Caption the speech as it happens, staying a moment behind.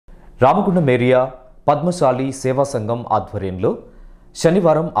Ramagundam area Padmashali సేవా సంఘం ఆధ్వర్యంలో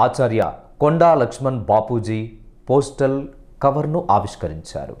శనివారం ఆచార్య కొండా లక్ష్మణ్ బాపూజీ పోస్టల్ కవర్ను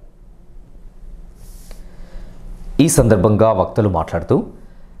ఆవిష్కరించారు. ఈ సందర్భంగా వక్తలు మాట్లాడుతూ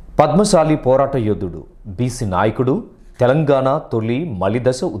పద్మశాలి పోరాట యోధుడు, బీసీ నాయకుడు, తెలంగాణ తొలి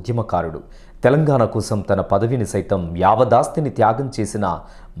మలిదశ ఉద్యమకారుడు, తెలంగాణ కోసం తన పదవిని సైతం యావదాస్తిని త్యాగం చేసిన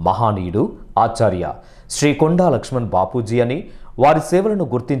మహానీయుడు ఆచార్య శ్రీ కొండా లక్ష్మణ్ బాపూజీ అని, వారి సేవలను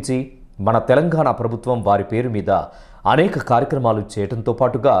గుర్తించి మన తెలంగాణ ప్రభుత్వం వారి పేరు మీద అనేక కార్యక్రమాలు చేయడంతో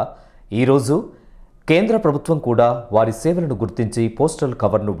పాటుగా ఈరోజు కేంద్ర ప్రభుత్వం కూడా వారి సేవలను గుర్తించి పోస్టల్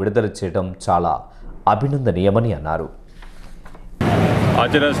కవర్ను విడుదల చేయడం చాలా అభినందనీయమని అన్నారు.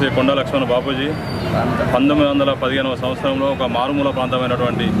 ఆచార్య శ్రీ కొండా లక్ష్మణ్ బాపూజీ 1915వ సంవత్సరంలో ఒక మారుమూల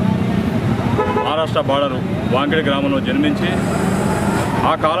ప్రాంతమైనటువంటి మహారాష్ట్ర బార్డరు వాంకిడి గ్రామంలో జన్మించి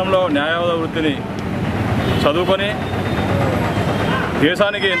ఆ కాలంలో న్యాయవాద వృత్తిని చదువుకొని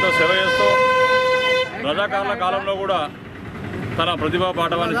దేశానికి ఎంతో సేవ చేస్తూ రజాకారుల కాలంలో కూడా తన ప్రతిభా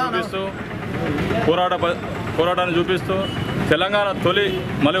పాఠవాన్ని చూపిస్తూ పోరాటాన్ని చూపిస్తూ తెలంగాణ తొలి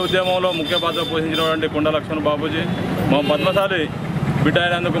మలి ఉద్యమంలో ముఖ్య పాత్ర పోషించినటువంటి కొండా లక్ష్మణ్ బాపూజీ మా పద్మశాలి బిడ్డ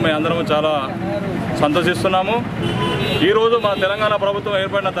అయినందుకు మేము అందరం చాలా సంతోషిస్తున్నాము. ఈరోజు మన తెలంగాణ ప్రభుత్వం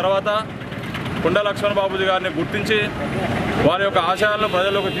ఏర్పడిన తర్వాత కొండా లక్ష్మణ్ బాపూజీ గారిని గుర్తించి వారి యొక్క ఆశయాలను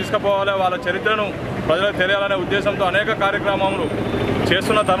ప్రజల్లోకి తీసుకుపోవాలి, వాళ్ళ చరిత్రను ప్రజలకు తెలియాలనే ఉద్దేశంతో అనేక కార్యక్రమాలు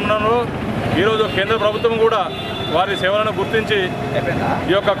చేస్తున్న తరుణంలో ఈరోజు కేంద్ర ప్రభుత్వం కూడా వారి సేవలను గుర్తించి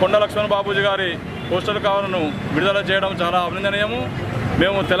ఈ యొక్క కొండా లక్ష్మణ్ బాపూజీ గారి పోస్టల్ కవర్ను విడుదల చేయడం చాలా అభినందనీయము.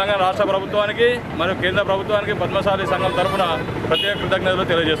 మేము తెలంగాణ రాష్ట్ర ప్రభుత్వానికి మరియు కేంద్ర ప్రభుత్వానికి పద్మశాలి సంఘం తరఫున ప్రత్యేక కృతజ్ఞతలు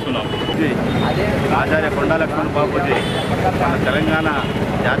తెలియజేస్తున్నాం. ఆచార్య కొండా లక్ష్మణ్ బాపూజీ మన తెలంగాణ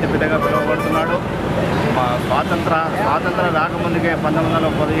జాతిపితగా పిలువబడుతున్నాడు. స్వాతంత్ర రాకముందుకే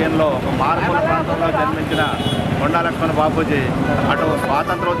 1915లో ఒక మారుమూల ప్రాంతంలో జన్మించిన కొండా లక్ష్మణ్ బాపూజీ అటు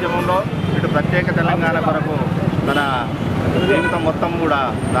స్వాతంత్రోద్యమంలో ఇటు ప్రత్యేక తెలంగాణ కొరకు తన జీవితం మొత్తం కూడా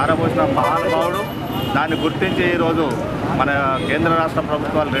ధారపోసిన మహానుభావుడు. దాన్ని గుర్తించి ఈరోజు మన కేంద్ర రాష్ట్ర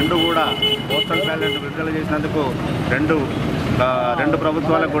ప్రభుత్వాలు రెండు కూడా పోస్టల్ బ్యాలెట్ విడుదల చేసినందుకు రెండు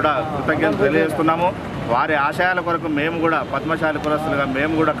ప్రభుత్వాలకు కూడా కృతజ్ఞతలు తెలియజేస్తున్నాము. వారి ఆశయాల కొరకు మేము కూడా పద్మశాలి కులస్తులుగా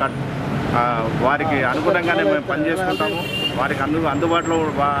మేము కూడా వారికి అనుగుణంగానే మేము పనిచేసుకుంటాము. వారికి అందుబాటులో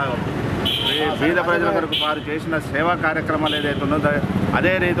బీద ప్రజల కొరకు వారు చేసిన సేవా కార్యక్రమాలు ఏదైతే ఉన్నదో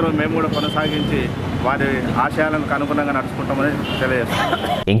అదే రీతిలో మేము కూడా కొనసాగించి వారి ఆశయాలకు అనుగుణంగా నడుచుకుంటామని తెలియజేస్తాం.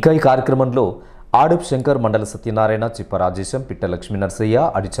 ఇంకా ఈ కార్యక్రమంలో ఆడప్ శంకర్, మండల సత్యనారాయణ, చిప్ప రాజేశం, పిట్ట లక్ష్మీ నరసయ్య,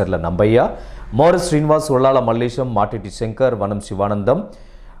 అడిచర్ల నంబయ్య, మోర శ్రీనివాస్, ఉళ్ళాల మల్లేశం, మాటేటి శంకర్, వనం శివానందం,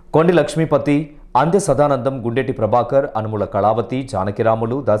 కొండి లక్ష్మీపతి, అంద్య సదానందం, గుండెటి ప్రభాకర్, అనుముల కళావతి,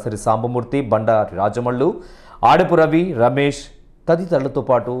 జానకిరాములు, దాసరి సాంబమూర్తి, బండారి రాజమల్లు, ఆడపు రవి, రమేష్ తదితరులతో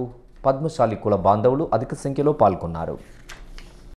పాటు పద్మశాలి కుల బాంధవులు అధిక సంఖ్యలో పాల్గొన్నారు.